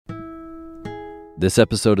This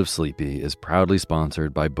episode of Sleepy is proudly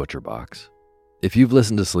sponsored by ButcherBox. If you've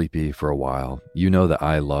listened to Sleepy for a while, you know that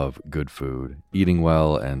I love good food, eating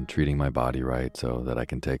well, and treating my body right so that I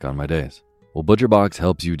can take on my days. Well, ButcherBox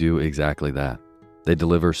helps you do exactly that. They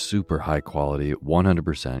deliver super high quality,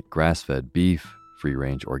 100% grass-fed beef,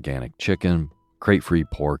 free-range organic chicken, crate-free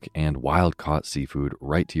pork, and wild-caught seafood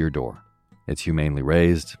right to your door. It's humanely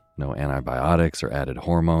raised, no antibiotics or added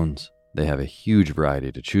hormones. They have a huge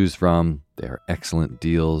variety to choose from. They are excellent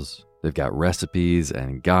deals. They've got recipes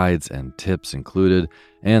and guides and tips included,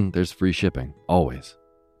 and there's free shipping, always.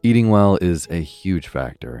 Eating well is a huge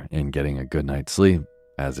factor in getting a good night's sleep,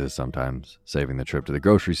 as is sometimes saving the trip to the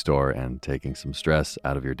grocery store and taking some stress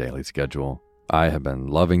out of your daily schedule. I have been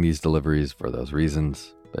loving these deliveries for those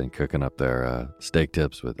reasons. Been cooking up their steak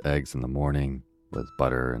tips with eggs in the morning with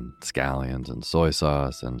butter and scallions and soy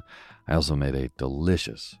sauce, and I also made a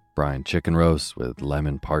delicious brine chicken roast with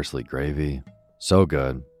lemon parsley gravy. So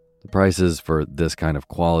good. The prices for this kind of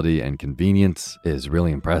quality and convenience is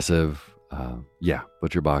really impressive.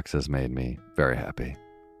 ButcherBox has made me very happy.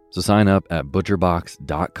 So sign up at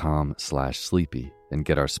butcherbox.com/sleepy and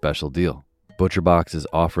get our special deal. ButcherBox is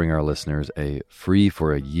offering our listeners a free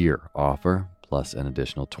for a year offer, plus an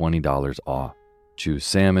additional $20 off. Choose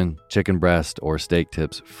salmon, chicken breast, or steak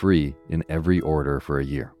tips free in every order for a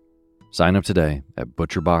year. Sign up today at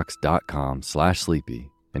butcherbox.com/sleepy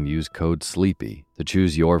and use code SLEEPY to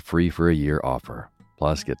choose your free for a year offer.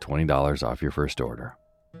 Plus, get $20 off your first order.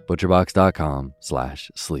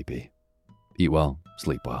 butcherbox.com/sleepy. Eat well,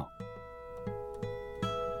 sleep well.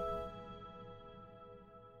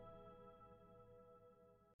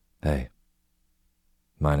 Hey,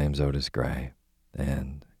 my name's Otis Gray,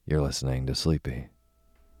 and you're listening to Sleepy.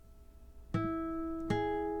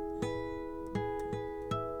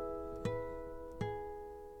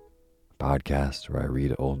 Podcast where I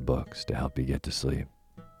read old books to help you get to sleep,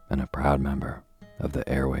 and a proud member of the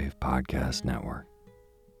Airwave Podcast Network.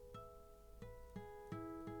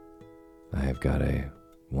 I have got a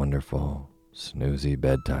wonderful, snoozy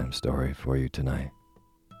bedtime story for you tonight.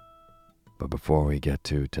 But before we get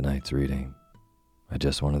to tonight's reading, I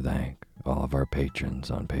just want to thank all of our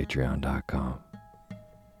patrons on patreon.com.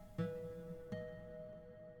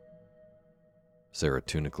 Sarah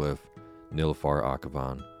Tunicliffe, Nilafar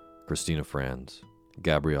Akavan, Christina Franz,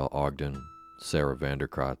 Gabrielle Ogden, Sarah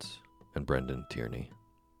Vanderkratz, and Brendan Tierney.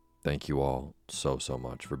 Thank you all so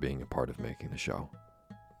much for being a part of making the show.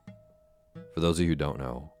 For those of you who don't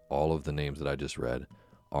know, all of the names that I just read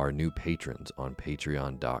are new patrons on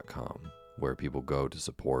patreon.com, where people go to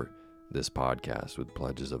support this podcast with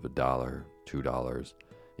pledges of $1, $2,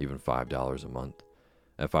 even $5 a month.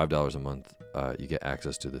 At $5 a month, you get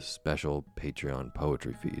access to this special Patreon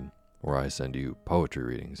poetry feed, where I send you poetry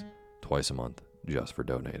readings twice a month just for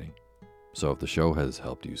donating. So if the show has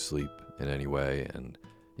helped you sleep in any way and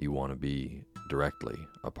you want to be directly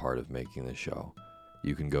a part of making this show,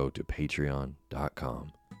 you can go to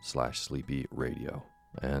patreon.com/sleepyradio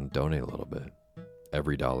and donate a little bit.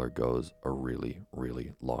 Every dollar goes a really,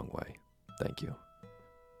 really long way. Thank you.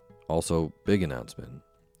 Also, big announcement.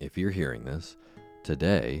 If you're hearing this,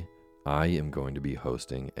 today I am going to be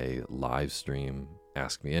hosting a live stream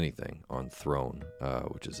Ask Me Anything on Throne,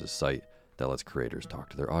 which is a site that lets creators talk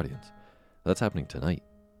to their audience. That's happening tonight.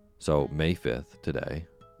 So May 5th, today,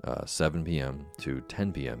 7 p.m. to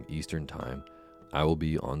 10 p.m. Eastern Time, I will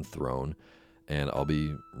be on Throne, and I'll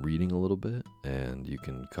be reading a little bit, and you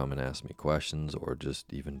can come and ask me questions or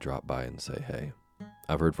just even drop by and say hey.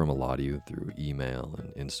 I've heard from a lot of you through email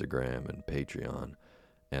and Instagram and Patreon,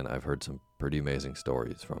 and I've heard some pretty amazing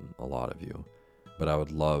stories from a lot of you, but I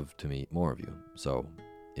would love to meet more of you. So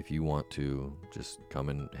if you want to just come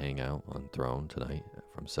and hang out on Throne tonight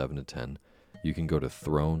from 7 to 10, you can go to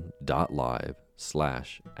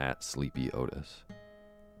throne.live/@sleepyotis.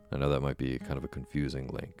 I know that might be kind of a confusing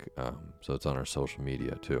link, so it's on our social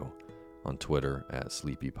media too, on Twitter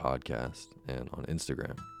 @SleepyPodcast and on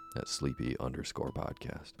Instagram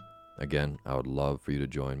 @sleepy_podcast. Again, I would love for you to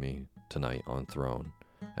join me tonight on Throne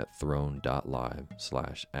at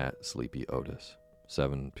throne.live/@sleepyotis,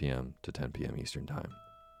 7 p.m. to 10 p.m. Eastern Time.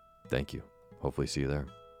 Thank you. Hopefully see you there.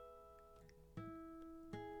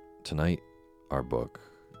 Tonight, our book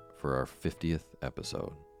for our 50th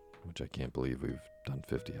episode, which I can't believe we've done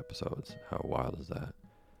 50 episodes. How wild is that?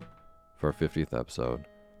 For our 50th episode,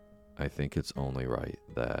 I think it's only right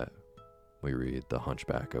that we read The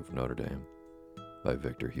Hunchback of Notre Dame by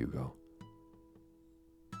Victor Hugo.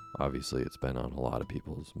 Obviously, it's been on a lot of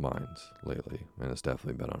people's minds lately, and it's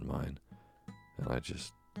definitely been on mine. And I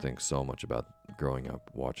just think so much about growing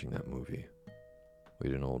up watching that movie. We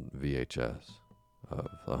had an old VHS of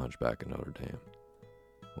The Hunchback of Notre Dame,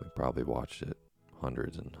 probably watched it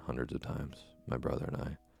hundreds and hundreds of times, my brother and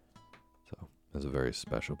I. So it's a very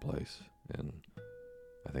special place in,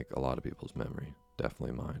 I think, a lot of people's memory,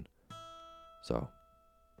 definitely mine. So,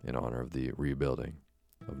 in honor of the rebuilding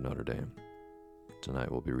of Notre Dame,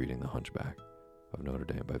 tonight we'll be reading The Hunchback of Notre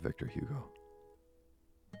Dame by Victor Hugo.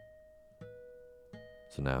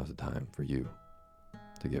 So now is the time for you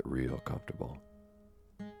to get real comfortable.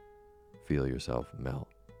 Feel yourself melt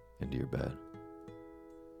into your bed.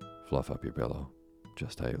 Fluff up your pillow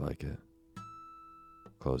just how you like it.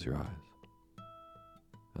 Close your eyes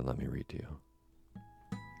and let me read to you.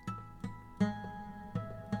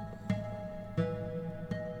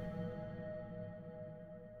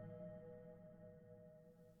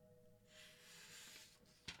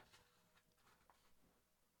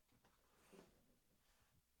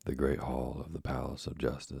 The Great Hall of the Palace of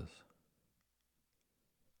Justice.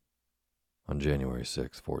 On January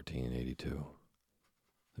 6, 1482,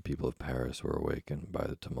 the people of Paris were awakened by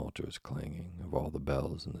the tumultuous clanging of all the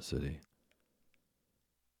bells in the city.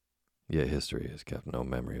 Yet history has kept no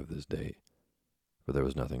memory of this date, for there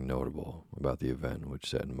was nothing notable about the event which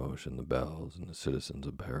set in motion the bells and the citizens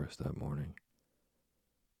of Paris that morning.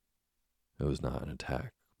 It was not an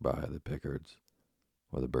attack by the Picards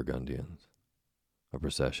or the Burgundians, a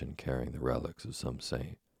procession carrying the relics of some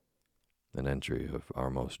saint, an entry of our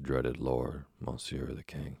most dreaded lord, Monsieur the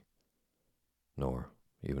King, nor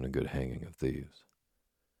even a good hanging of thieves.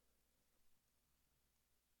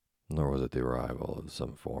 Nor was it the arrival of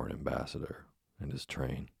some foreign ambassador and his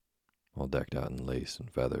train, all decked out in lace and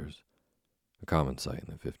feathers, a common sight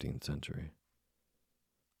in the 15th century.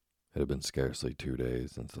 It had been scarcely 2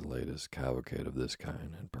 days since the latest cavalcade of this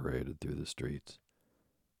kind had paraded through the streets,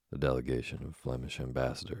 the delegation of Flemish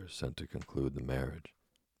ambassadors sent to conclude the marriage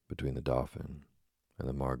between the Dauphin and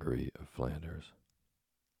the Marguerite of Flanders.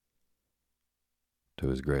 To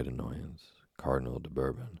his great annoyance, Cardinal de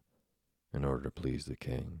Bourbon, in order to please the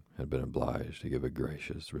king, had been obliged to give a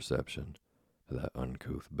gracious reception to that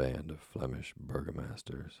uncouth band of Flemish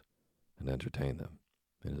burgomasters and entertain them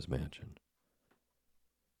in his mansion.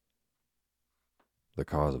 The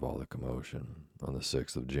cause of all the commotion on the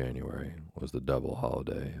 6th of January was the double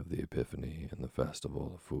holiday of the Epiphany and the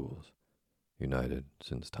Festival of Fools, united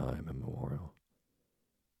since time immemorial.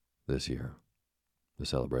 This year, the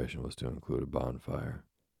celebration was to include a bonfire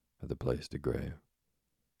at the Place de Grève,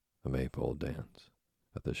 a maypole dance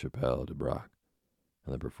at the Chapelle de Braque,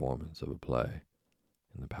 and the performance of a play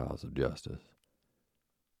in the Palace of Justice,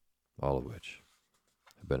 all of which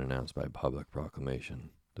had been announced by public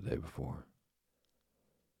proclamation the day before.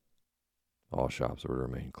 All shops were to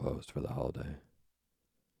remain closed for the holiday,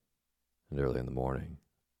 and early in the morning,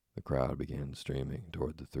 the crowd began streaming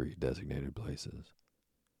toward the 3 designated places,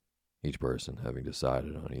 each person having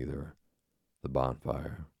decided on either the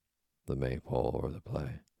bonfire, the maypole, or the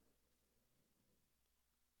play.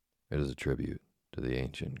 It is a tribute to the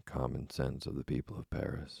ancient common sense of the people of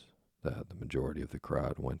Paris that the majority of the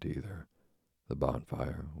crowd went to either the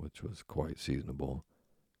bonfire, which was quite seasonable,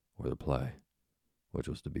 or the play, which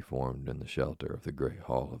was to be formed in the shelter of the great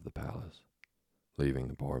hall of the palace, leaving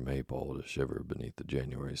the poor maypole to shiver beneath the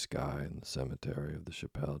January sky in the cemetery of the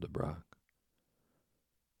Chapelle de Braque.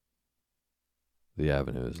 The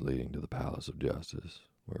avenues leading to the Palace of Justice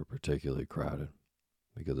were particularly crowded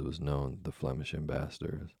because it was known that the Flemish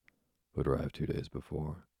ambassadors, who had arrived 2 days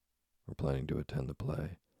before, were planning to attend the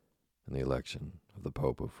play and the election of the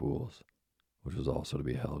Pope of Fools, which was also to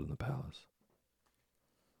be held in the palace.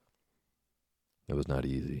 It was not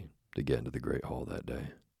easy to get into the Great Hall that day,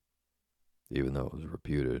 even though it was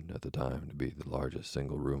reputed at the time to be the largest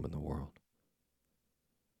single room in the world.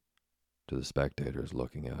 To the spectators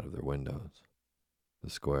looking out of their windows, the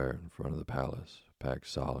square in front of the palace, packed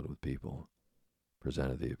solid with people,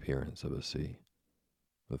 presented the appearance of a sea,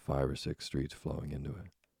 with 5 or 6 streets flowing into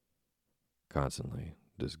it, constantly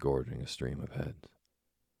disgorging a stream of heads.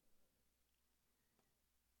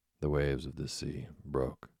 The waves of this sea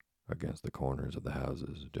broke against the corners of the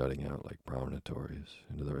houses, jutting out like promontories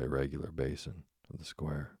into the irregular basin of the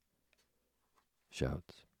square.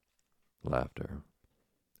 Shouts, laughter,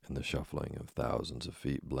 and the shuffling of thousands of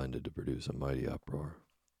feet blended to produce a mighty uproar.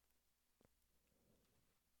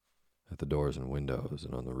 At the doors and windows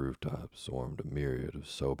and on the rooftops swarmed a myriad of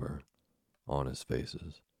sober, honest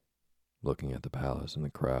faces, looking at the palace and the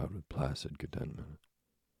crowd with placid contentment.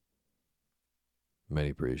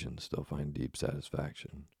 Many Parisians still find deep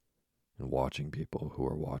satisfaction in watching people who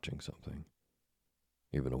are watching something.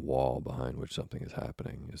 Even a wall behind which something is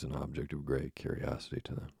happening is an object of great curiosity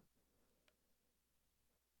to them.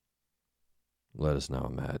 Let us now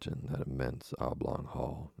imagine that immense oblong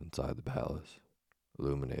hall inside the palace,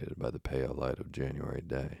 illuminated by the pale light of January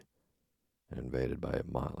day, and invaded by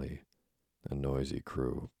a motley and noisy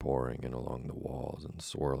crew pouring in along the walls and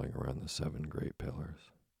swirling around the 7 great pillars.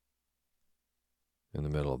 In the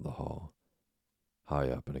middle of the hall, high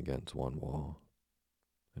up and against one wall,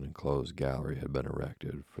 an enclosed gallery had been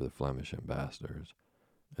erected for the Flemish ambassadors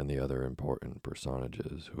and the other important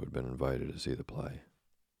personages who had been invited to see the play.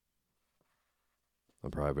 A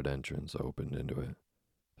private entrance opened into it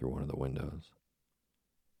through one of the windows.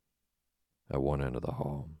 At one end of the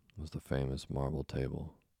hall was the famous marble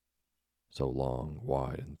table, so long,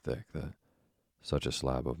 wide, and thick that such a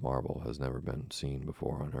slab of marble has never been seen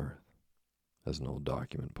before on earth, as an old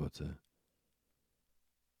document puts it.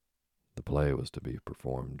 The play was to be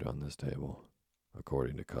performed on this table,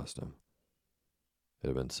 according to custom. It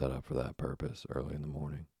had been set up for that purpose early in the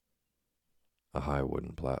morning. A high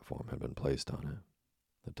wooden platform had been placed on it,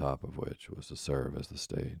 the top of which was to serve as the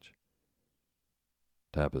stage.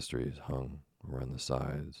 Tapestries hung around the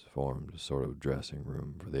sides formed a sort of dressing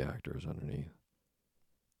room for the actors underneath.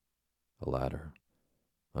 A ladder,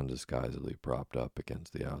 undisguisedly propped up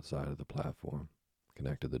against the outside of the platform,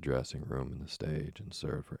 connected the dressing room and the stage and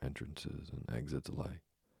served for entrances and exits alike.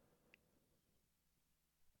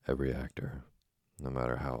 Every actor, no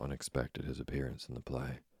matter how unexpected his appearance in the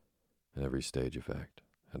play, and every stage effect,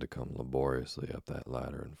 had to come laboriously up that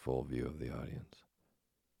ladder in full view of the audience.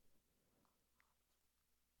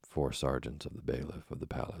 4 sergeants of the bailiff of the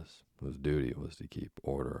palace, whose duty was to keep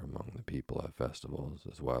order among the people at festivals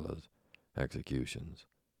as well as executions,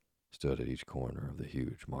 stood at each corner of the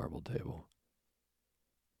huge marble table.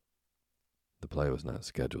 The play was not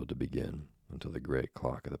scheduled to begin until the great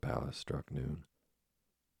clock of the palace struck noon,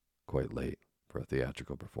 quite late for a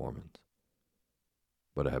theatrical performance,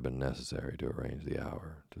 but it had been necessary to arrange the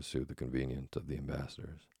hour to suit the convenience of the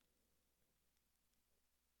ambassadors.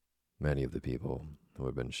 Many of the people who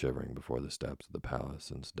had been shivering before the steps of the palace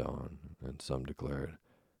since dawn, and some declared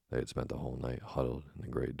they had spent the whole night huddled in the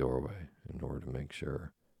great doorway in order to make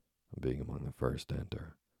sure of being among the first to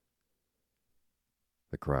enter.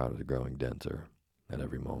 The crowd was growing denser at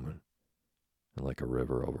every moment, and like a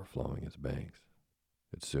river overflowing its banks,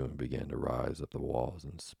 it soon began to rise up the walls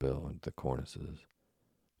and spill into the cornices,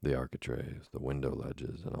 the architraves, the window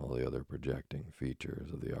ledges, and all the other projecting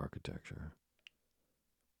features of the architecture.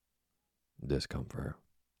 Discomfort,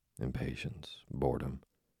 impatience, boredom,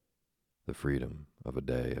 the freedom of a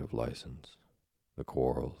day of license, the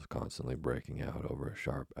quarrels constantly breaking out over a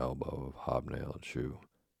sharp elbow of hobnailed shoe,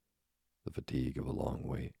 the fatigue of a long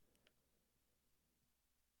wait.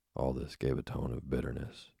 All this gave a tone of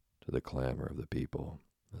bitterness to the clamor of the people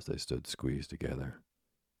as they stood squeezed together,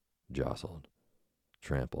 jostled,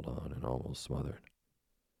 trampled on, and almost smothered.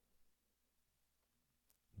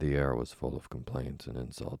 The air was full of complaints and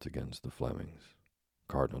insults against the Flemings,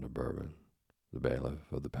 Cardinal de Bourbon, the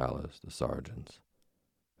bailiff of the palace, the sergeants,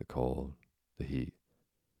 the cold, the heat,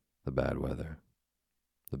 the bad weather,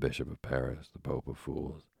 the Bishop of Paris, the Pope of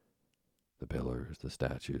Fools, the pillars, the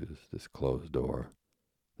statues, this closed door,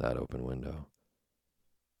 that open window,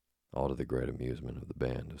 all to the great amusement of the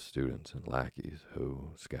band of students and lackeys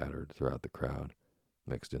who, scattered throughout the crowd,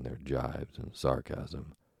 mixed in their jibes and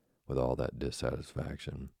sarcasm with all that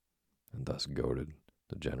dissatisfaction, and thus goaded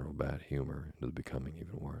the general bad humor into becoming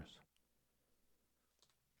even worse.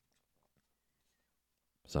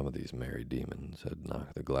 Some of these merry demons had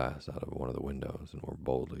knocked the glass out of one of the windows and were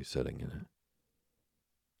boldly sitting in it.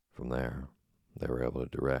 From there, they were able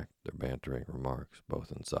to direct their bantering remarks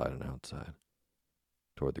both inside and outside,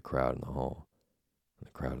 toward the crowd in the hall and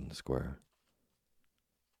the crowd in the square.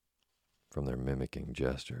 From their mimicking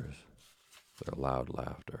gestures, their loud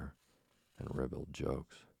laughter, and ribald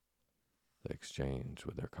jokes, they exchanged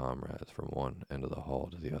with their comrades from one end of the hall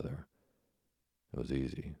to the other. It was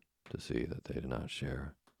easy to see that they did not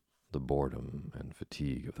share the boredom and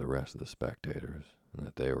fatigue of the rest of the spectators, and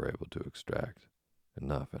that they were able to extract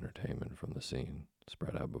enough entertainment from the scene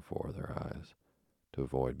spread out before their eyes to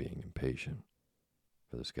avoid being impatient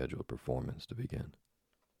for the scheduled performance to begin.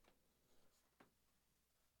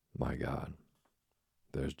 "My God,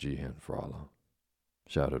 there's Jehan Frollo,"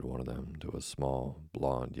 shouted one of them to a small,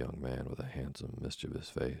 blond young man with a handsome, mischievous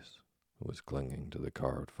face who was clinging to the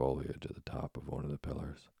carved foliage at the top of one of the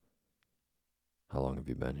pillars. "How long have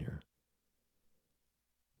you been here?"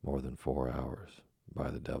 "More than 4 hours, by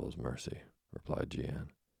the devil's mercy," replied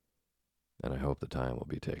Jehan, "and I hope the time will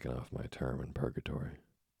be taken off my term in purgatory."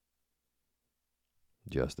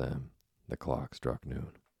 Just then, the clock struck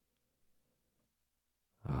noon.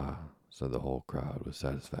 "Ah," said the whole crowd with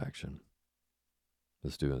satisfaction.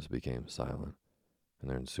 The students became silent, and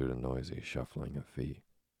there ensued a noisy shuffling of feet.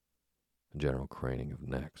 general craning of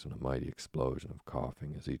necks and a mighty explosion of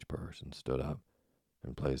coughing as each person stood up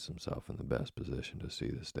and placed himself in the best position to see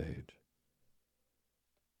the stage.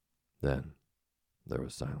 Then there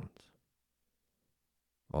was silence.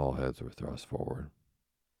 All heads were thrust forward,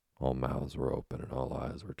 all mouths were open, and all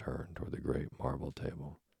eyes were turned toward the great marble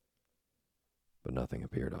table, but nothing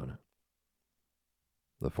appeared on it.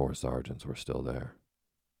 The 4 sergeants were still there,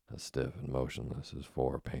 as stiff and motionless as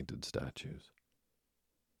 4 painted statues.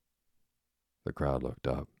 The crowd looked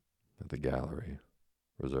up at the gallery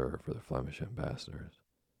reserved for the Flemish ambassadors.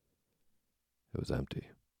 It was empty,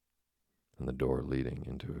 and the door leading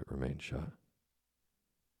into it remained shut.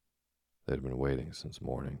 They had been waiting since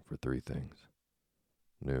morning for 3 things: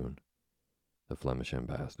 noon, the Flemish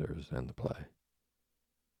ambassadors, and the play.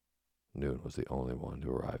 Noon was the only one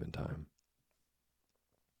to arrive in time.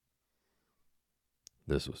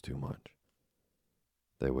 This was too much.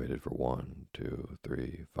 They waited for 1, 2,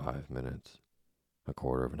 3, 5 minutes, a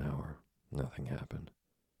quarter of an hour. Nothing happened.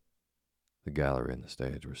 The gallery and the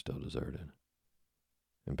stage were still deserted.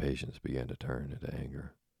 Impatience began to turn into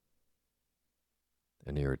anger.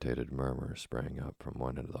 An irritated murmur sprang up from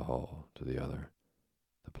one end of the hall to the other.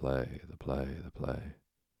 The play, the play, the play.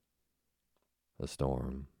 A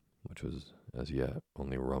storm, which was as yet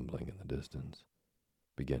only rumbling in the distance,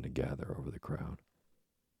 began to gather over the crowd.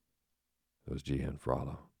 It was Gian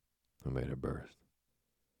Frollo who made a burst.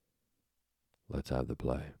 "Let's have the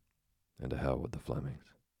play, and to hell with the Flemings,"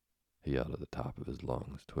 he yelled at the top of his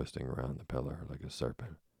lungs, twisting around the pillar like a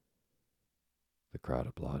serpent. The crowd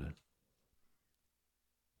applauded.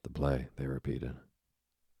 "The play," they repeated,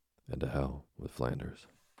 "and to hell with Flanders."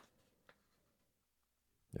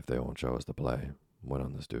 "If they won't show us the play," went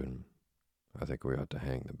on the student, "I think we ought to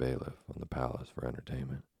hang the bailiff on the palace for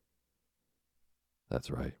entertainment." "That's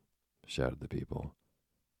right," shouted the people.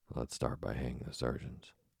 "Let's start by hanging the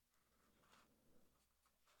sergeants."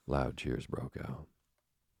 Loud cheers broke out.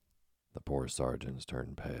 The poor sergeants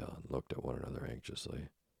turned pale and looked at one another anxiously.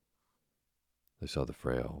 They saw the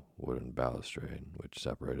frail wooden balustrade which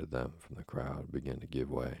separated them from the crowd begin to give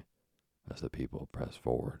way as the people pressed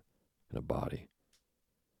forward in a body.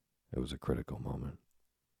 It was a critical moment.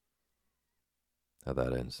 At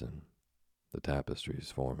that instant, the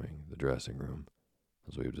tapestries forming the dressing room,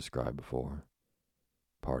 as we have described before,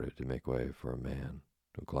 parted to make way for a man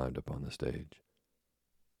who climbed upon the stage.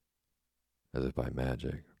 As if by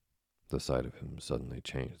magic, the sight of him suddenly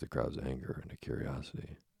changed the crowd's anger into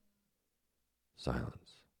curiosity.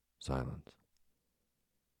 Silence, silence.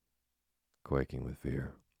 Quaking with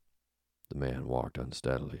fear, the man walked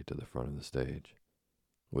unsteadily to the front of the stage,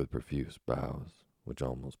 with profuse bows which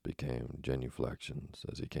almost became genuflections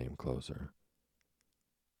as he came closer.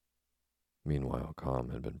 Meanwhile, calm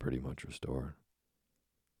had been pretty much restored.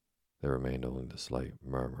 There remained only the slight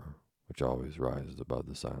murmur which always rises above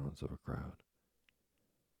the silence of a crowd.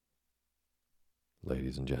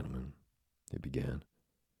 "Ladies and gentlemen," he began,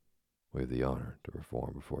 "we have the honor to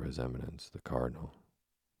perform before His Eminence the Cardinal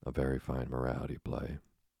a very fine morality play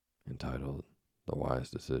entitled The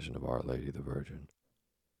Wise Decision of Our Lady the Virgin.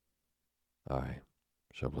 I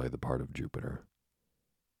shall play the part of Jupiter.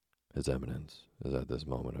 His Eminence is at this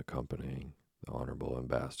moment accompanying the honorable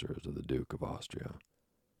ambassadors of the Duke of Austria,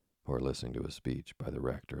 who are listening to a speech by the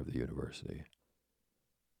rector of the university.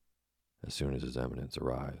 As soon as His Eminence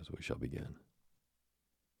arrives, we shall begin.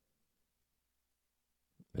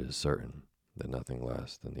 It is certain that nothing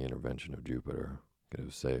less than the intervention of Jupiter could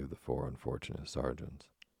have saved the 4 unfortunate sergeants.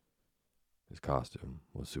 His costume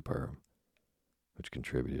was superb, which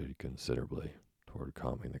contributed considerably toward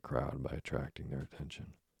calming the crowd by attracting their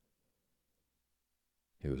attention.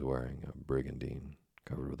 He was wearing a brigandine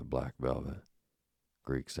covered with a black velvet,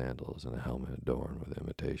 Greek sandals, and a helmet adorned with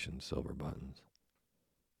imitation silver buttons.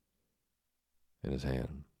 In his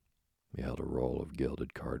hand, he held a roll of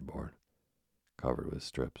gilded cardboard, covered with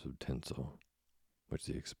strips of tinsel, which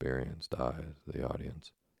the experienced eyes of the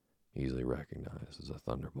audience easily recognized as a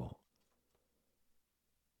thunderbolt.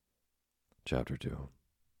 Chapter 2.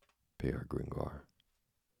 Pierre Gringoire.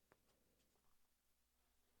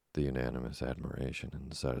 The unanimous admiration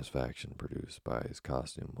and satisfaction produced by his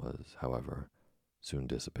costume was, however, soon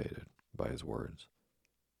dissipated by his words.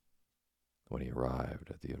 When he arrived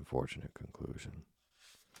at the unfortunate conclusion,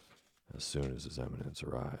 "As soon as His Eminence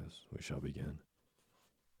arrives, we shall begin,"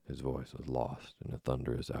 his voice was lost in a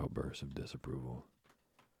thunderous outburst of disapproval.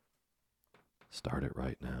 "Start it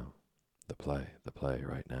right now. The play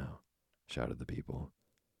right now," shouted the people.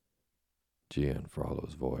 Gian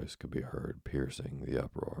Frollo's voice could be heard piercing the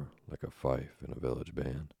uproar like a fife in a village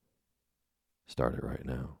band. "Start it right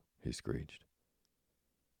now," he screeched.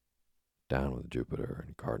 Down with Jupiter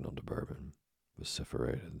and Cardinal de Bourbon,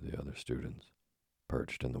 vociferated the other students,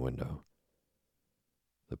 perched in the window.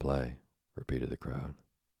 The play, repeated the crowd.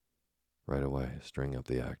 Right away, string up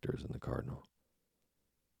the actors and the Cardinal.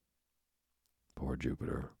 Poor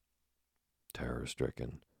Jupiter,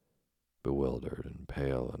 terror-stricken, bewildered and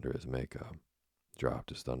pale under his makeup,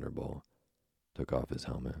 dropped his thunderbolt, took off his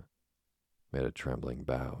helmet, made a trembling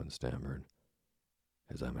bow and stammered,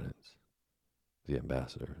 "His Eminence, the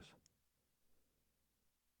ambassadors."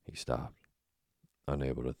 He stopped,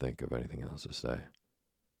 unable to think of anything else to say.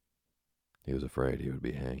 He was afraid he would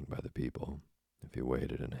be hanged by the people if he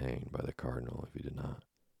waited, and hanged by the Cardinal if he did not.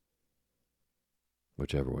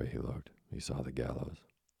 Whichever way he looked, he saw the gallows.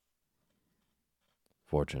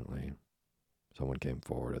 Fortunately, someone came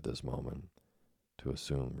forward at this moment to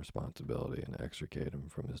assume responsibility and extricate him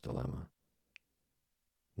from his dilemma.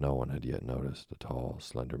 No one had yet noticed a tall,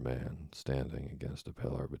 slender man standing against a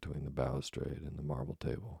pillar between the balustrade and the marble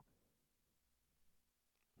table.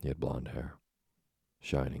 He had blonde hair,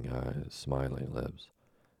 shining eyes, smiling lips,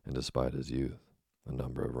 and despite his youth, a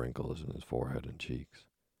number of wrinkles in his forehead and cheeks.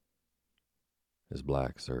 His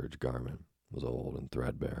black serge garment was old and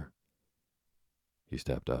threadbare. He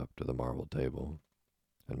stepped up to the marble table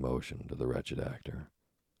and motioned to the wretched actor,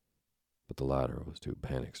 but the latter was too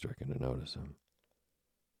panic-stricken to notice him.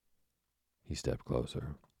 He stepped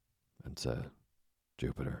closer and said,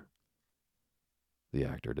 "Jupiter." The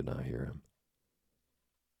actor did not hear him.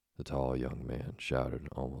 The tall young man shouted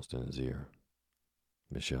almost in his ear,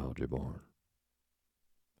 "Michel Giborne."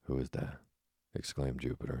 "Who is that?" exclaimed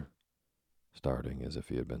Jupiter, starting as if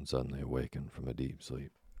he had been suddenly awakened from a deep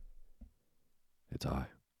sleep. "It's I."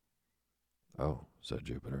 "Oh," said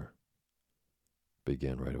Jupiter.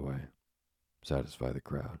 "Begin right away. Satisfy the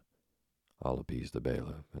crowd. I'll appease the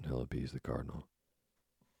bailiff, and he'll appease the Cardinal."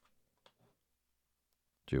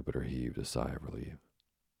 Jupiter heaved a sigh of relief.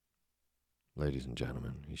 "Ladies and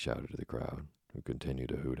gentlemen," he shouted to the crowd, who continued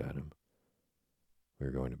to hoot at him, "we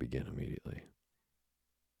are going to begin immediately."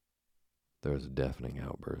 There was a deafening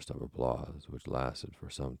outburst of applause, which lasted for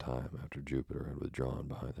some time after Jupiter had withdrawn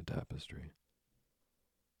behind the tapestry.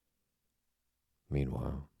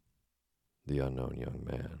 Meanwhile, the unknown young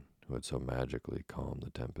man, who had so magically calmed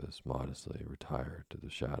the tempest, modestly retired to the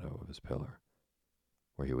shadow of his pillar,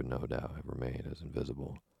 where he would no doubt have remained as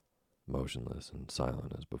invisible, motionless, and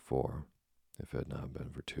silent as before, if it had not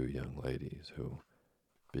been for two young ladies who,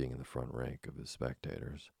 being in the front rank of his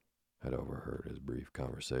spectators, had overheard his brief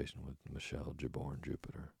conversation with Michel Giborne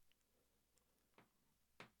Jupiter.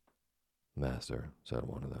 "Master," said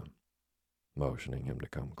one of them, motioning him to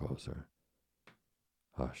come closer.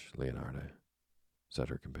 "Hush, Leonarde," said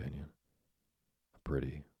her companion, a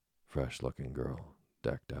pretty, fresh-looking girl,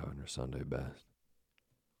 decked out in her Sunday best.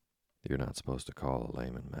 "You're not supposed to call a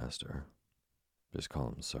layman master. Just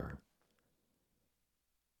call him sir."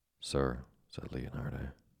 "Sir," said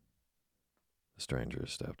Leonarde. The stranger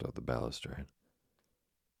stepped up the balustrade.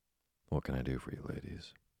 "What can I do for you,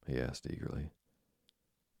 ladies?" he asked eagerly.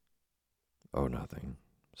 "Oh, nothing,"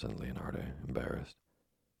 said Leonarde, embarrassed.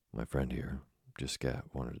 "My friend here,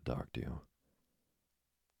 Gisquette, wanted to talk to you."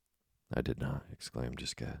 "I did not," exclaimed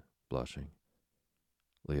Gisquette, blushing.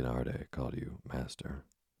 "Leonarde called you master.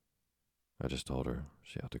 I just told her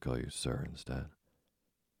she ought to call you sir instead."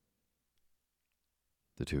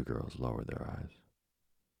 The two girls lowered their eyes.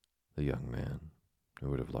 The young man, who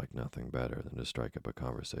would have liked nothing better than to strike up a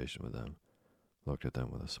conversation with them, looked at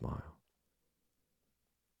them with a smile.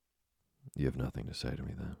 "You have nothing to say to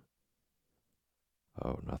me, then?"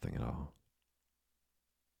 "Oh, nothing at all."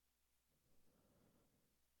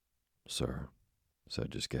 "Sir,"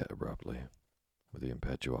 said Gisquette abruptly, with the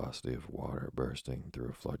impetuosity of water bursting through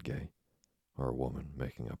a floodgate, or a woman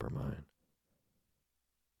making up her mind,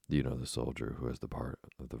 "do you know the soldier who has the part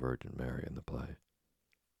of the Virgin Mary in the play?"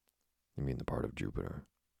 "You mean the part of Jupiter?"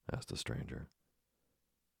 asked the stranger.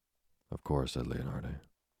 "Of course," said Leonarde.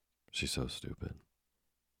 "She's so stupid."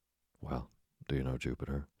 "Well, do you know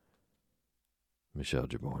Jupiter?" "Michel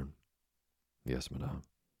Giborne." "Yes, madame."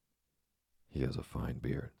 "He has a fine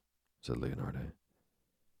beard," said Leonarde.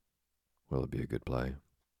 "Will it be a good play?"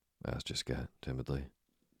 asked Gisquette timidly.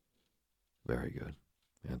 "Very good,"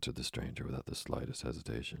 answered the stranger without the slightest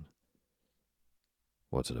hesitation.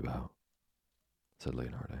 "What's it about?" said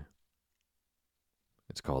Leonarde.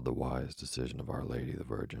 "It's called The Wise Decision of Our Lady the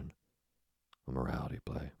Virgin, a morality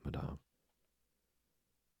play, madame."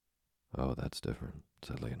 "Oh, that's different,"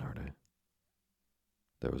 said Leonarde.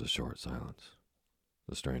 There was a short silence.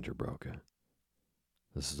 The stranger broke it.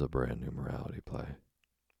 "This is a brand new morality play.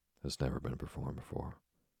 It's never been performed before."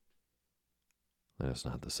 "Then it's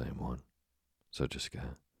not the same one," said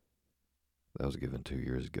Gisquette. That was given 2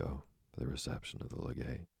 years ago for the reception of the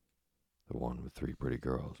legate, the one with 3 pretty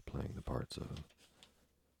girls playing the parts of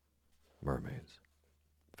mermaids,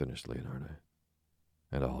 finished Leonardo,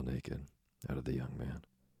 and all naked, added the young man.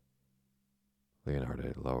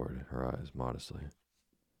 Leonardo lowered her eyes modestly.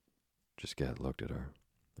 Gisquette looked at her,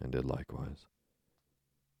 and did likewise.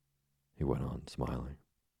 He went on, smiling.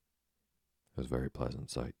 It was a very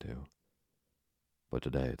pleasant sight, too. But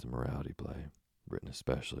today it's a morality play, written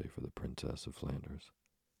especially for the Princess of Flanders.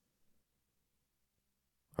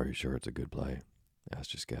 Are you sure it's a good play?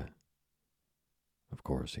 Asked Gisquette. Of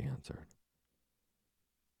course, he answered.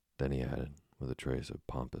 Then he added, with a trace of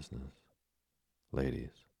pompousness,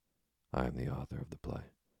 Ladies, I am the author of the play.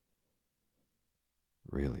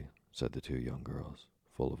 Really, said the 2 young girls,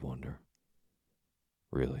 full of wonder.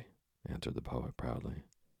 Really, answered the poet proudly.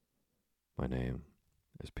 My name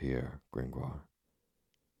is Pierre Gringoire.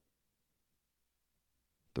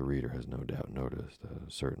 The reader has no doubt noticed that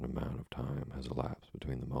a certain amount of time has elapsed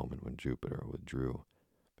between the moment when Jupiter withdrew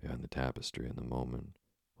behind the tapestry and the moment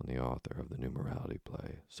when the author of the new morality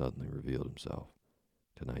play suddenly revealed himself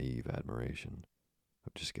to naive admiration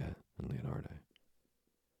of Gisquette and Leonardo.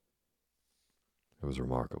 It was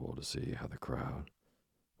remarkable to see how the crowd,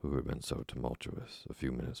 who had been so tumultuous a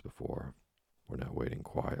few minutes before, were now waiting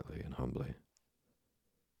quietly and humbly.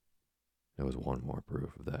 It was one more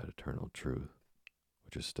proof of that eternal truth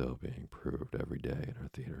which is still being proved every day in our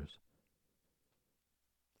theaters,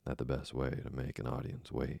 that the best way to make an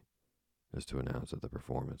audience wait is to announce that the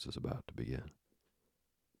performance is about to begin.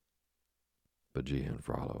 But Jehan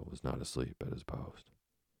Frollo was not asleep at his post.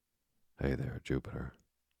 Hey there, Jupiter,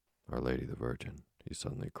 Our Lady the Virgin, he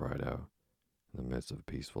suddenly cried out in the midst of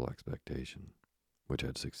peaceful expectation, which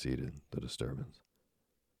had succeeded the disturbance.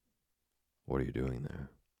 What are you doing there?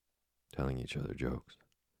 Telling each other jokes.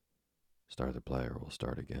 Start the play or we'll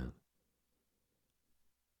start again.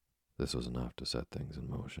 This was enough to set things in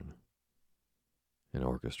motion. An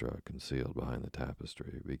orchestra concealed behind the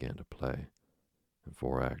tapestry began to play, and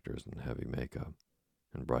 4 actors in heavy makeup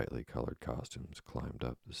and brightly colored costumes climbed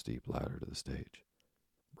up the steep ladder to the stage,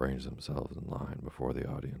 ranged themselves in line before the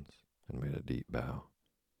audience, and made a deep bow.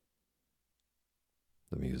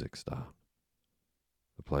 The music stopped.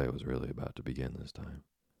 The play was really about to begin this time.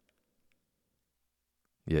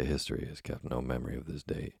 Yet history has kept no memory of this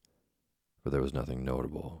date, for there was nothing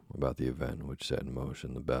notable about the event which set in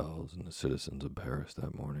motion the bells and the citizens of Paris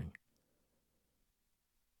that morning.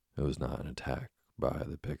 It was not an attack by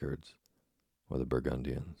the Picards or the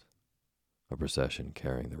Burgundians, a procession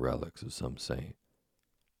carrying the relics of some saint,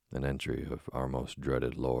 an entry of our most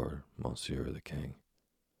dreaded lord, Monsieur the King,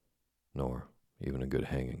 nor even a good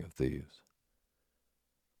hanging of thieves.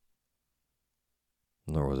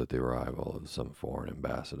 Nor was it the arrival of some foreign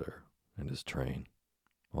ambassador and his train,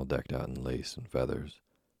 all decked out in lace and feathers,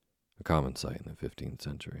 a common sight in the 15th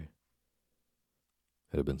century.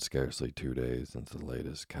 It had been scarcely 2 days since the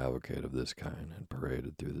latest cavalcade of this kind had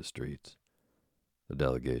paraded through the streets, the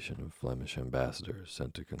delegation of Flemish ambassadors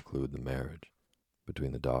sent to conclude the marriage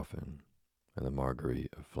between the Dauphin and the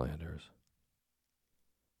Marguerite of Flanders.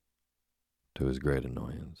 To his great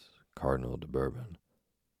annoyance, Cardinal de Bourbon,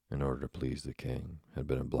 in order to please the king, had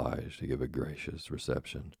been obliged to give a gracious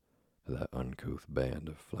reception to that uncouth band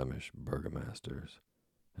of Flemish burgomasters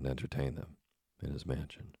and entertain them in his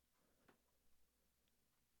mansion.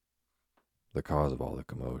 The cause of all the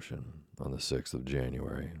commotion on the 6th of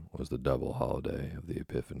January was the double holiday of the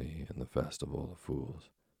Epiphany and the Festival of Fools,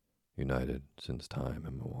 united since time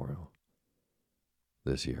immemorial.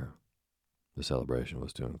 This year, the celebration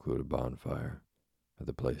was to include a bonfire at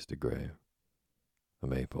the Place de Grève, a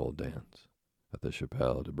maypole dance at the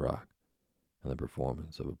Chapelle de Braque, and the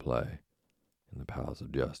performance of a play in the Palace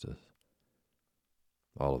of Justice,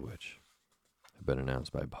 all of which had been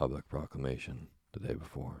announced by public proclamation the day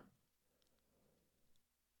before.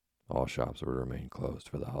 All shops were to remain closed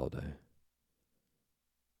for the holiday,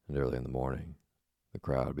 and early in the morning, the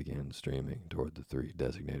crowd began streaming toward the 3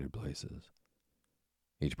 designated places,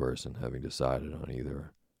 each person having decided on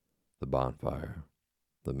either the bonfire,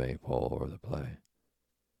 the maypole, or the play.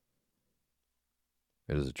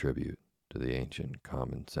 It is a tribute to the ancient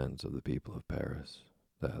common sense of the people of Paris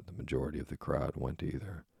that the majority of the crowd went to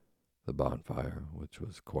either the bonfire, which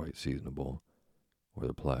was quite seasonable, or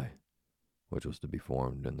the play, which was to be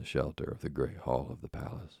formed in the shelter of the great hall of the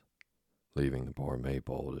palace, leaving the poor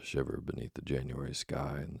maypole to shiver beneath the January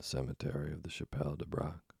sky in the cemetery of the Chapelle de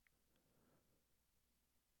Braque.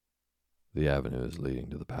 The avenues leading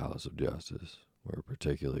to the Palace of Justice were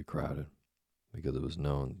particularly crowded, because it was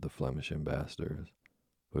known that the Flemish ambassadors,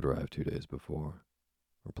 who had arrived 2 days before,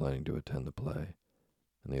 were planning to attend the play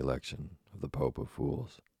and the election of the Pope of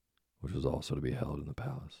Fools, which was also to be held in the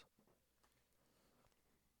palace.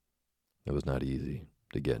 It was not easy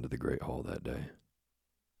to get into the Great Hall that day,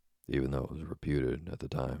 even though it was reputed at the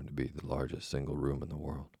time to be the largest single room in the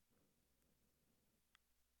world.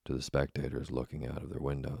 To the spectators looking out of their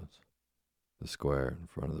windows, the square in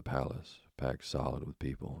front of the palace, packed solid with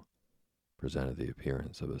people, presented the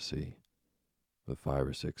appearance of a sea, with 5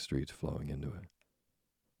 or 6 streets flowing into it,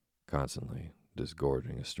 constantly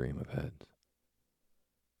disgorging a stream of heads.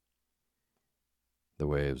 The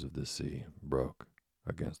waves of this sea broke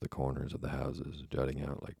against the corners of the houses, jutting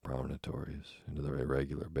out like promontories into the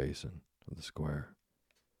irregular basin of the square.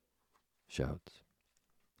 Shouts,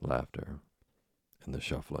 laughter, and the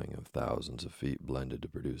shuffling of thousands of feet blended to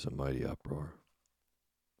produce a mighty uproar.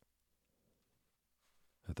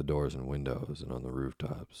 At the doors and windows and on the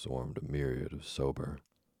rooftops swarmed a myriad of sober,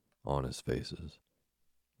 honest faces,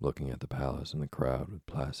 looking at the palace and the crowd with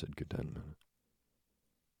placid contentment.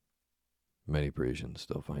 Many Parisians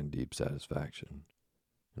still find deep satisfaction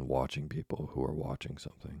in watching people who are watching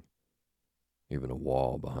something. Even a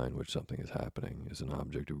wall behind which something is happening is an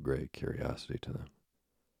object of great curiosity to them.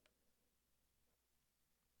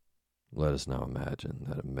 Let us now imagine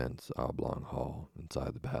that immense oblong hall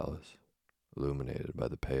inside the palace, illuminated by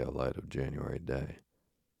the pale light of January day,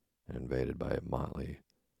 and invaded by a motley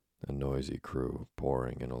and noisy crew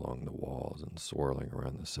pouring in along the walls and swirling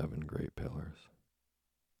around the 7 great pillars.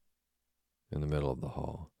 In the middle of the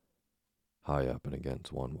hall, high up and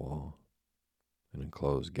against one wall, an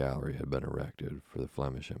enclosed gallery had been erected for the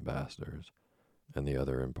Flemish ambassadors and the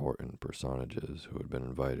other important personages who had been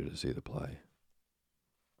invited to see the play.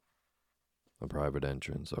 A private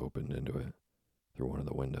entrance opened into it through one of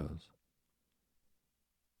the windows.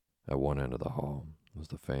 At one end of the hall was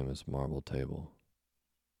the famous marble table,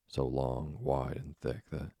 so long, wide, and thick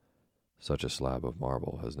that such a slab of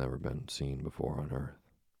marble has never been seen before on earth,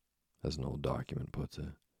 as an old document puts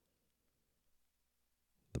it.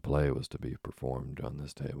 The play was to be performed on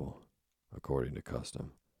this table, according to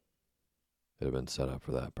custom. It had been set up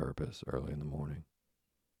for that purpose early in the morning.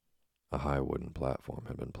 A high wooden platform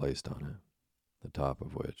had been placed on it, the top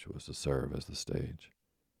of which was to serve as the stage.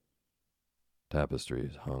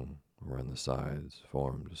 Tapestries hung around the sides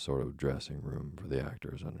formed a sort of dressing room for the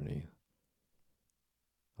actors underneath.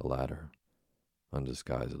 A ladder,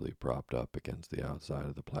 undisguisedly propped up against the outside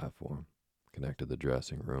of the platform, connected the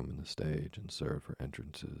dressing room and the stage and served for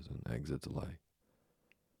entrances and exits alike.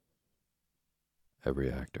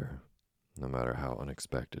 Every actor, no matter how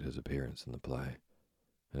unexpected his appearance in the play,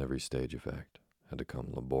 and every stage effect, had to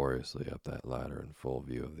come laboriously up that ladder in full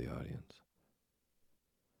view of the audience.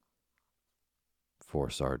 4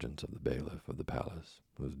 sergeants of the bailiff of the palace,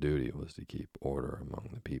 whose duty was to keep order among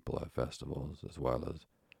the people at festivals as well as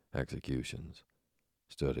executions,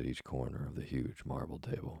 stood at each corner of the huge marble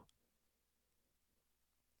table.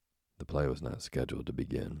 The play was not scheduled to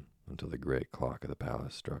begin until the great clock of the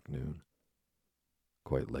palace struck noon,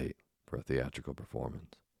 quite late for a theatrical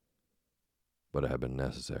performance, but it had been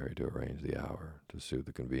necessary to arrange the hour to suit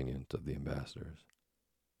the convenience of the ambassadors.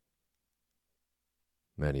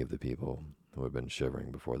 Many of the people who had been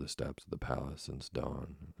shivering before the steps of the palace since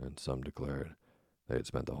dawn, and some declared they had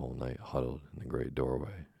spent the whole night huddled in the great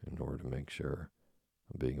doorway in order to make sure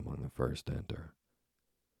of being among the first to enter.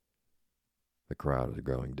 The crowd was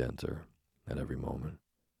growing denser at every moment,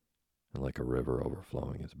 and like a river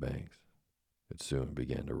overflowing its banks, it soon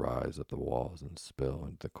began to rise up the walls and spill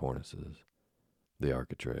into the cornices, the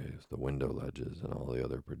architraves, the window ledges, and all the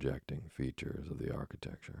other projecting features of the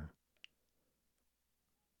architecture.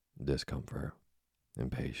 Discomfort,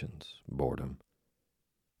 impatience, boredom,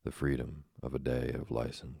 the freedom of a day of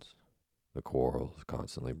license, the quarrels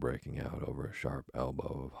constantly breaking out over a sharp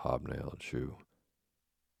elbow of hobnailed shoe,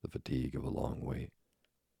 the fatigue of a long wait.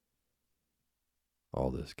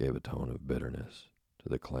 All this gave a tone of bitterness to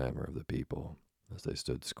the clamor of the people as they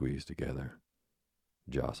stood squeezed together,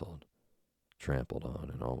 jostled, trampled on,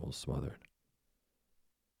 and almost smothered.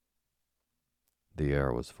 The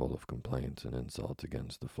air was full of complaints and insults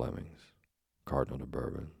against the Flemings, Cardinal de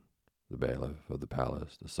Bourbon, the bailiff of the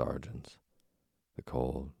palace, the sergeants, the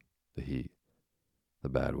cold, the heat, the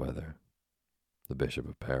bad weather, the Bishop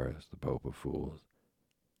of Paris, the Pope of Fools,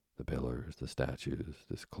 the pillars, the statues,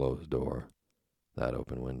 this closed door, that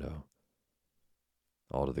open window,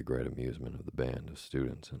 all to the great amusement of the band of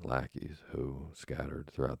students and lackeys who,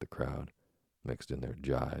 scattered throughout the crowd, mixed in their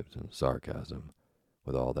jibes and sarcasm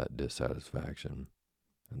with all that dissatisfaction,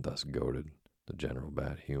 and thus goaded the general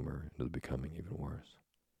bad humor into becoming even worse.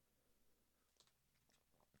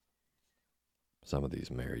 Some of these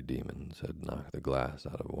merry demons had knocked the glass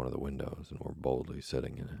out of one of the windows and were boldly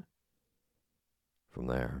sitting in it. From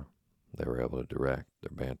there, they were able to direct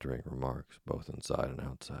their bantering remarks both inside and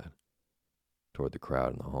outside, toward the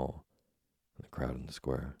crowd in the hall and the crowd in the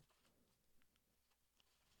square.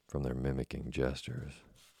 From their mimicking gestures,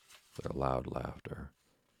 their loud laughter,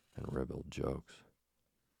 and ribald jokes,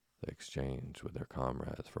 they exchanged with their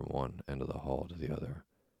comrades from one end of the hall to the other.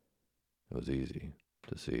 It was easy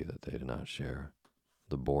to see that they did not share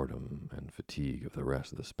the boredom and fatigue of the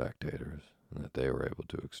rest of the spectators, and that they were able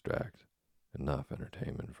to extract enough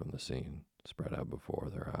entertainment from the scene spread out before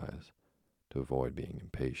their eyes to avoid being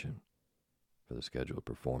impatient for the scheduled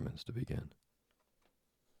performance to begin.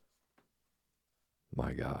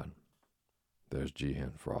 "My God, there's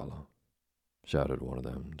Jehan Frollo," shouted one of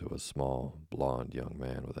them to a small, blond young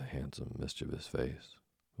man with a handsome, mischievous face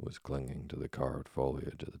who was clinging to the carved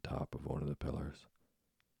foliage at the top of one of the pillars.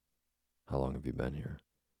 "How long have you been here?"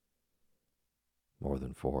 "More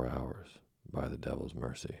than 4 hours, by the devil's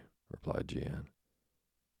mercy," replied Jehan,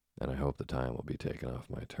 "and I hope the time will be taken off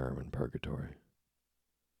my term in purgatory."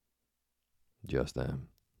 Just then,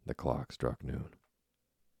 the clock struck noon.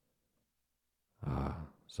 "Ah,"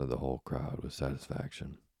 said the whole crowd with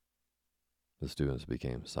satisfaction. The students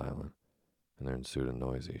became silent, and there ensued a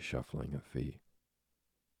noisy shuffling of feet,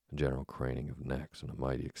 a general craning of necks, and a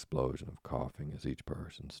mighty explosion of coughing as each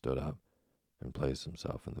person stood up and placed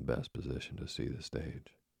himself in the best position to see the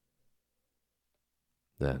stage.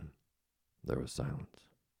 Then there was silence.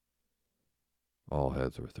 All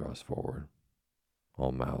heads were thrust forward,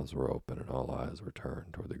 all mouths were open, and all eyes were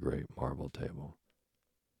turned toward the great marble table.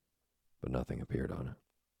 But nothing appeared on it.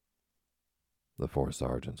 The 4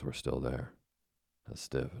 sergeants were still there, as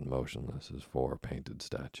stiff and motionless as 4 painted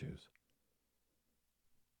statues.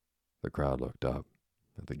 The crowd looked up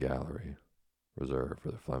at the gallery reserved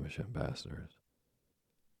for the Flemish ambassadors.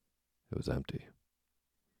 It was empty,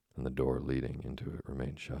 and the door leading into it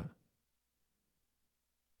remained shut.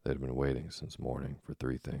 They had been waiting since morning for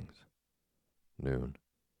 3 things: noon,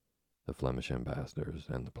 the Flemish ambassadors,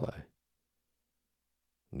 and the play.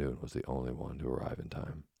 Noon was the only one to arrive in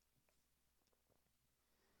time.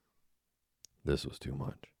 This was too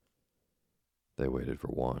much. They waited for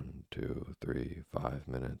 1, 2, 3, 5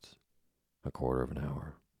 minutes, a quarter of an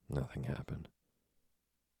hour. Nothing happened.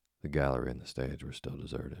 The gallery and the stage were still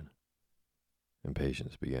deserted.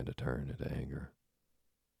 Impatience began to turn into anger.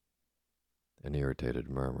 An irritated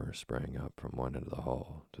murmur sprang up from one end of the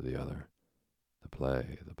hall to the other. The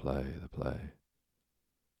play, the play, the play.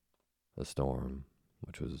 A storm,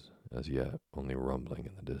 which was as yet only rumbling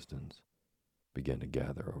in the distance, began to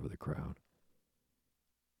gather over the crowd.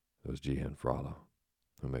 It was Jehan Frollo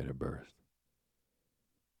who made a burst.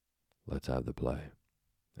 "Let's have the play,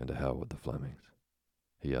 and to hell with the Flemings,"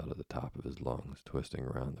 he yelled at the top of his lungs, twisting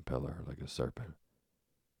around the pillar like a serpent.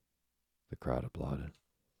 The crowd applauded.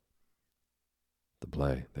 "The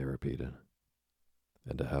play," they repeated,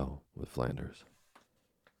 "and to hell with Flanders."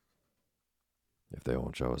 "If they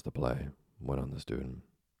won't show us the play," went on the student,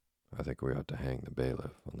 "I think we ought to hang the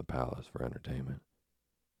bailiff on the palace for entertainment."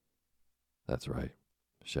 "That's right,"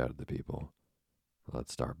 shouted the people.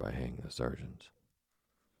 "Let's start by hanging the sergeants."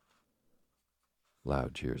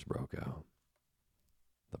 Loud cheers broke out.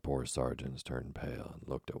 The poor sergeants turned pale and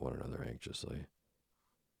looked at one another anxiously.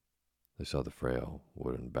 They saw the frail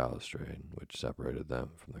wooden balustrade which separated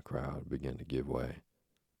them from the crowd begin to give way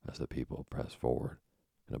as the people pressed forward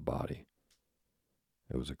in a body.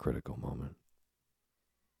 It was a critical moment.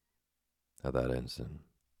 At that instant,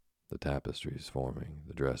 the tapestries forming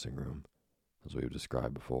the dressing room, as we have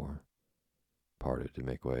described before, parted to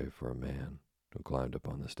make way for a man who climbed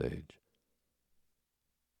upon the stage.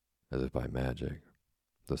 As if by magic,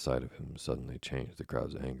 the sight of him suddenly changed the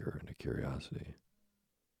crowd's anger into curiosity.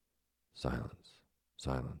 Silence,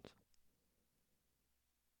 silence.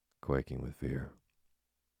 Quaking with fear,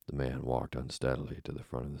 the man walked unsteadily to the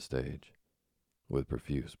front of the stage, with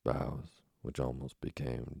profuse bows which almost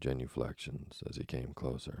became genuflections as he came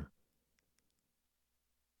closer.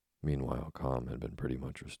 Meanwhile, calm had been pretty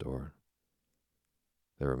much restored.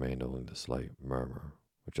 There remained only the slight murmur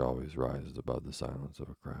which always rises above the silence of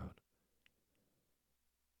a crowd.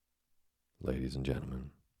 "Ladies and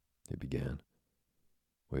gentlemen," he began,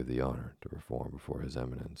 "we have the honor to perform before His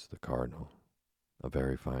Eminence the Cardinal a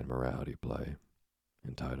very fine morality play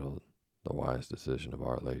entitled The Wise Decision of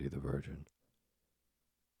Our Lady the Virgin.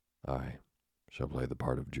 I shall play the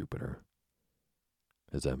part of Jupiter.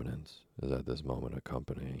 His Eminence is at this moment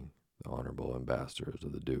accompanying the honorable ambassadors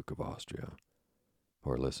of the Duke of Austria,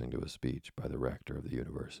 who are listening to a speech by the rector of the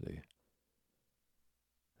university.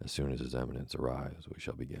 As soon as His Eminence arrives, we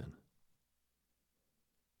shall begin."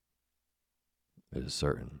 It is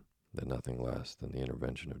certain that nothing less than the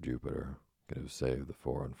intervention of Jupiter could have saved the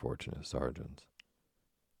four unfortunate sergeants.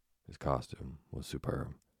 His costume was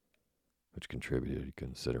superb, which contributed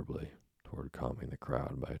considerably toward calming the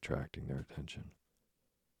crowd by attracting their attention.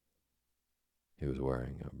 He was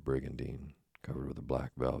wearing a brigandine covered with a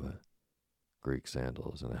black velvet, Greek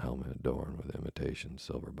sandals, and a helmet adorned with imitation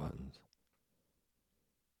silver buttons.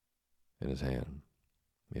 In his hand,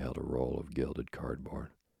 he held a roll of gilded cardboard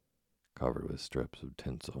covered with strips of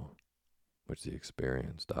tinsel, which the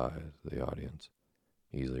experienced eyes of the audience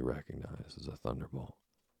easily recognized as a thunderbolt.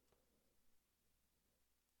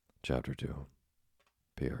 Chapter 2.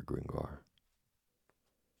 Pierre Gringoire.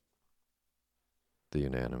 The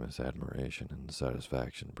unanimous admiration and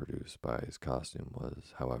satisfaction produced by his costume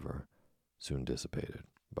was, however, soon dissipated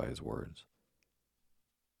by his words.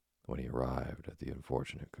 When he arrived at the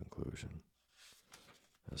unfortunate conclusion,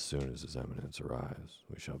 "As soon as His Eminence arrives,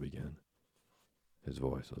 we shall begin," his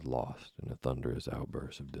voice was lost in a thunderous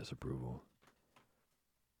outburst of disapproval.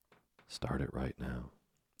 "Start it right now.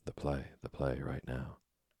 The play right now,"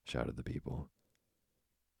 shouted the people.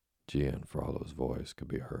 Gianfrallo's voice could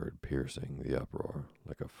be heard piercing the uproar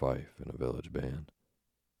like a fife in a village band.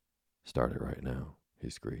 "Start it right now," he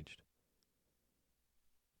screeched.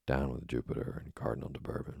 "Down with Jupiter and Cardinal de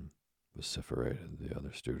Bourbon," vociferated the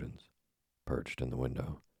other students, perched in the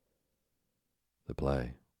window. "The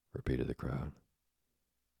play," repeated the crowd.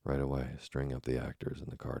 "Right away, string up the actors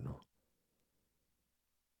and the Cardinal."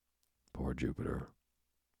 Poor Jupiter,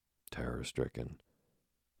 terror-stricken,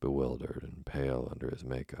 bewildered and pale under his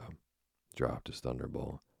makeup, dropped his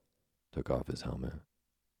thunderbolt, took off his helmet,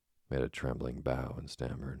 made a trembling bow, and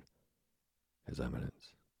stammered, "His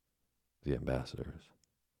Eminence, the ambassadors."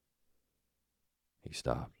 He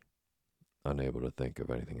stopped, unable to think of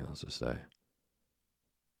anything else to say.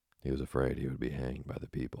 He was afraid he would be hanged by the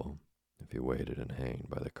people if he waited, and hanged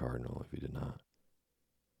by the Cardinal if he did not.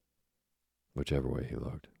 Whichever way he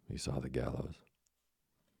looked, he saw the gallows.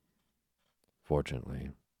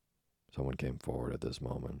 Fortunately, someone came forward at this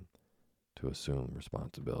moment to assume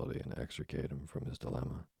responsibility and extricate him from his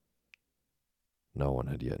dilemma. No one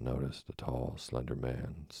had yet noticed a tall, slender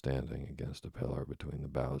man standing against a pillar between the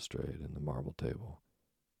balustrade and the marble table.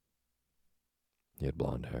 He had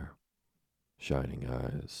blond hair, shining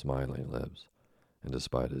eyes, smiling lips, and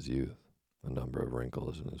despite his youth, a number of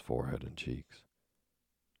wrinkles in his forehead and cheeks.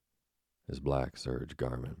 His black serge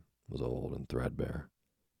garment was old and threadbare.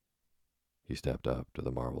 He stepped up to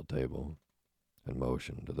the marble table and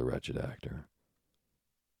motioned to the wretched actor,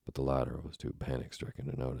 but the latter was too panic-stricken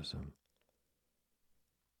to notice him.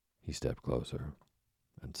 He stepped closer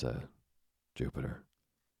and said, "Jupiter."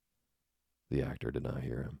 The actor did not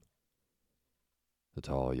hear him. The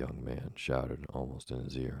tall young man shouted almost in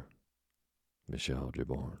his ear, "Michel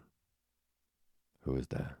Giborne." "Who is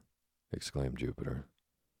that?" exclaimed Jupiter,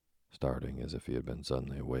 starting as if he had been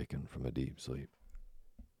suddenly awakened from a deep sleep.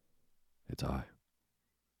 "It's I."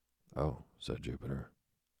 "Oh," said Jupiter.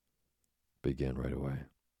 "Begin right away.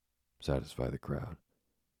 Satisfy the crowd.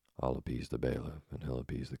 I'll appease the bailiff, and he'll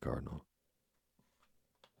appease the Cardinal."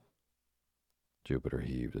 Jupiter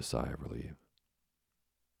heaved a sigh of relief.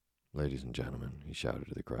 "Ladies and gentlemen," he shouted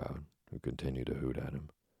to the crowd, who continued to hoot at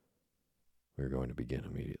him, "we are going to begin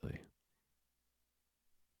immediately."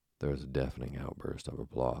 There was a deafening outburst of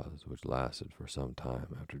applause, which lasted for some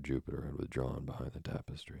time after Jupiter had withdrawn behind the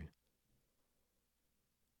tapestry.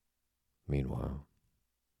 Meanwhile,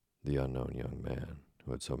 the unknown young man,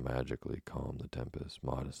 who had so magically calmed the tempest,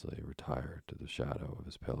 modestly retired to the shadow of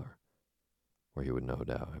his pillar, where he would no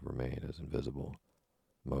doubt have remained as invisible,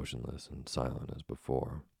 motionless, and silent as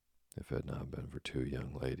before, if it had not been for two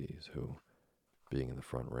young ladies who, being in the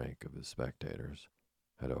front rank of his spectators,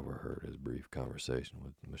 had overheard his brief conversation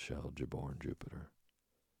with Michel Giborne Jupiter.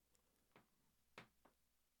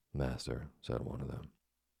 "Master," said one of them,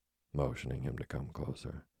 motioning him to come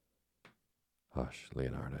closer. "Hush,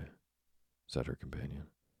 Leonarde," said her companion,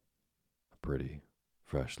 a pretty,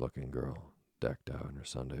 fresh-looking girl decked out in her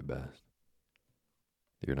Sunday best.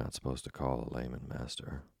 "You're not supposed to call a layman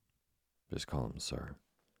master. Just call him sir."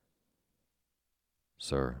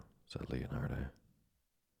 "Sir," said Leonarde.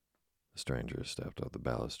 The stranger stepped up the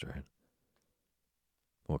balustrade.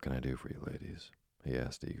 "What can I do for you, ladies?" he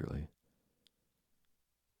asked eagerly.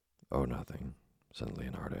 "Oh, nothing," said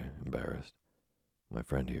Leonarde, embarrassed. "My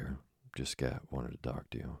friend here, Gisquette, wanted to talk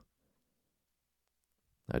to you."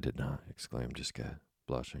 "I did not," exclaimed Gisquette,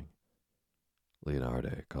 blushing.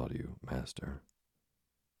 "Leonarde called you master.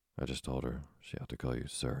 I just told her she ought to call you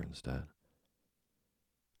sir instead."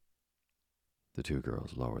 The two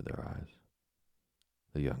girls lowered their eyes.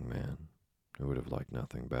 The young man, who would have liked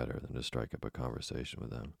nothing better than to strike up a conversation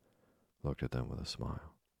with them, looked at them with a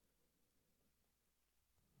smile.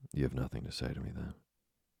 You have nothing to say to me then?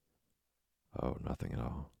 Oh, nothing at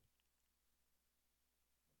all.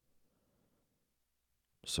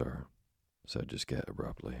 Sir, said Gisquette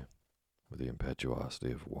abruptly, with the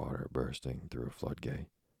impetuosity of water bursting through a floodgate,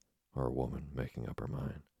 or a woman making up her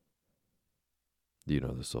mind. Do you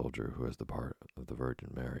know the soldier who has the part of the Virgin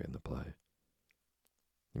Mary in the play?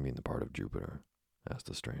 You mean the part of Jupiter? Asked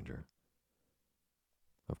the stranger.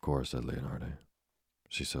 Of course, said Leonardo.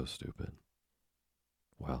 She's so stupid.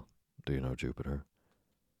 Well, do you know Jupiter?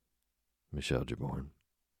 Michel Giborne.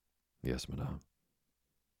 Yes, madame.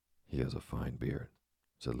 He has a fine beard,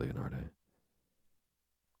 said Leonardo.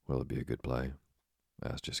 Will it be a good play?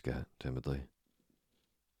 Asked Gisquette timidly.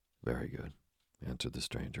 Very good, answered the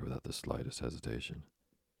stranger without the slightest hesitation.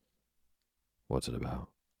 What's it about?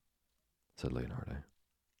 Said Leonardo.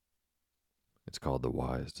 It's called The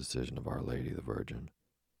Wise Decision of Our Lady the Virgin,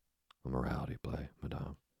 a morality play,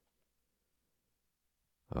 madame.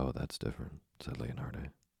 Oh, that's different, said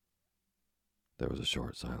Leonardo. There was a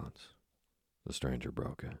short silence. The stranger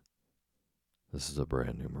broke it. This is a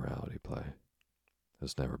brand new morality play.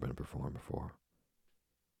 It's never been performed before.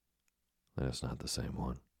 And it's not the same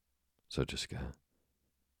one, said Gisquette.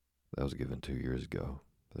 That was given 2 years ago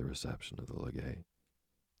for the reception of the legate,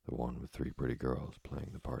 the one with 3 pretty girls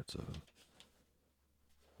playing the parts of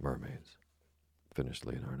mermaids, finished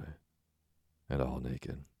Leonardo, and all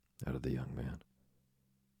naked, added the young man.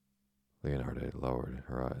 Leonardo lowered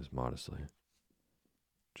her eyes modestly.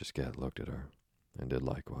 Gisquette looked at her, and did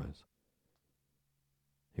likewise.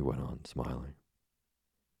 He went on, smiling.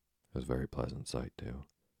 It was a very pleasant sight, too.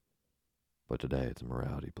 But today it's a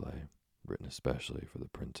morality play, written especially for the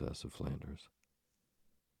Princess of Flanders.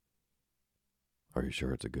 Are you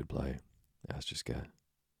sure it's a good play? Asked Gisquette.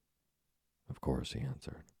 Of course, he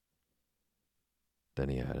answered. Then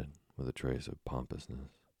he added, with a trace of pompousness,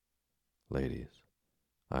 Ladies,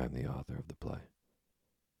 I am the author of the play.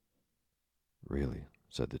 Really,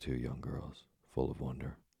 said the 2 young girls, full of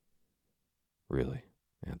wonder. Really,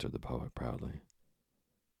 answered the poet proudly.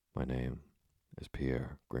 My name is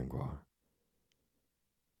Pierre Gringoire.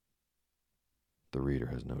 The reader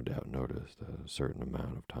has no doubt noticed that a certain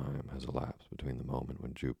amount of time has elapsed between the moment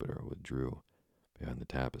when Jupiter withdrew behind the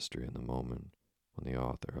tapestry and the moment when the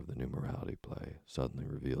author of the new morality play suddenly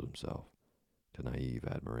revealed himself to naive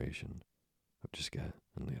admiration of Gisquette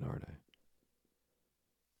and Leonardo.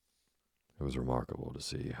 It was remarkable to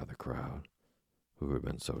see how the crowd, who had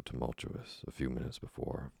been so tumultuous a few minutes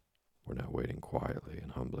before, were now waiting quietly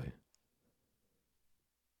and humbly.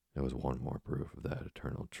 It was one more proof of that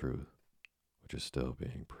eternal truth which is still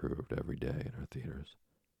being proved every day in our theaters,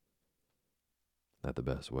 that the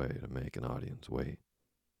best way to make an audience wait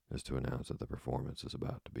is to announce that the performance is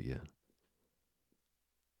about to begin.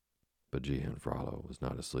 But Jehan Frollo was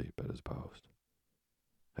not asleep at his post.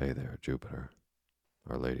 Hey there, Jupiter,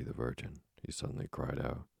 Our Lady the Virgin, he suddenly cried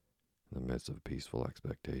out in the midst of peaceful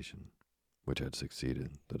expectation which had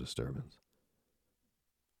succeeded the disturbance.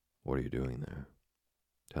 What are you doing there?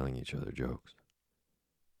 Telling each other jokes.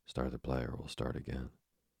 Start the play or we'll start again.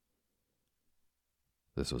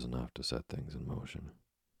 This was enough to set things in motion.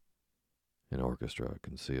 An orchestra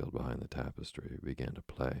concealed behind the tapestry began to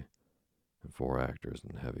play, and 4 actors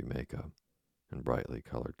in heavy makeup and brightly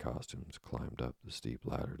colored costumes climbed up the steep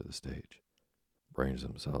ladder to the stage, ranged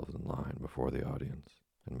themselves in line before the audience,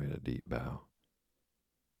 and made a deep bow.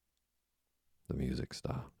 The music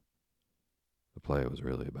stopped. The play was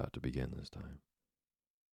really about to begin this time.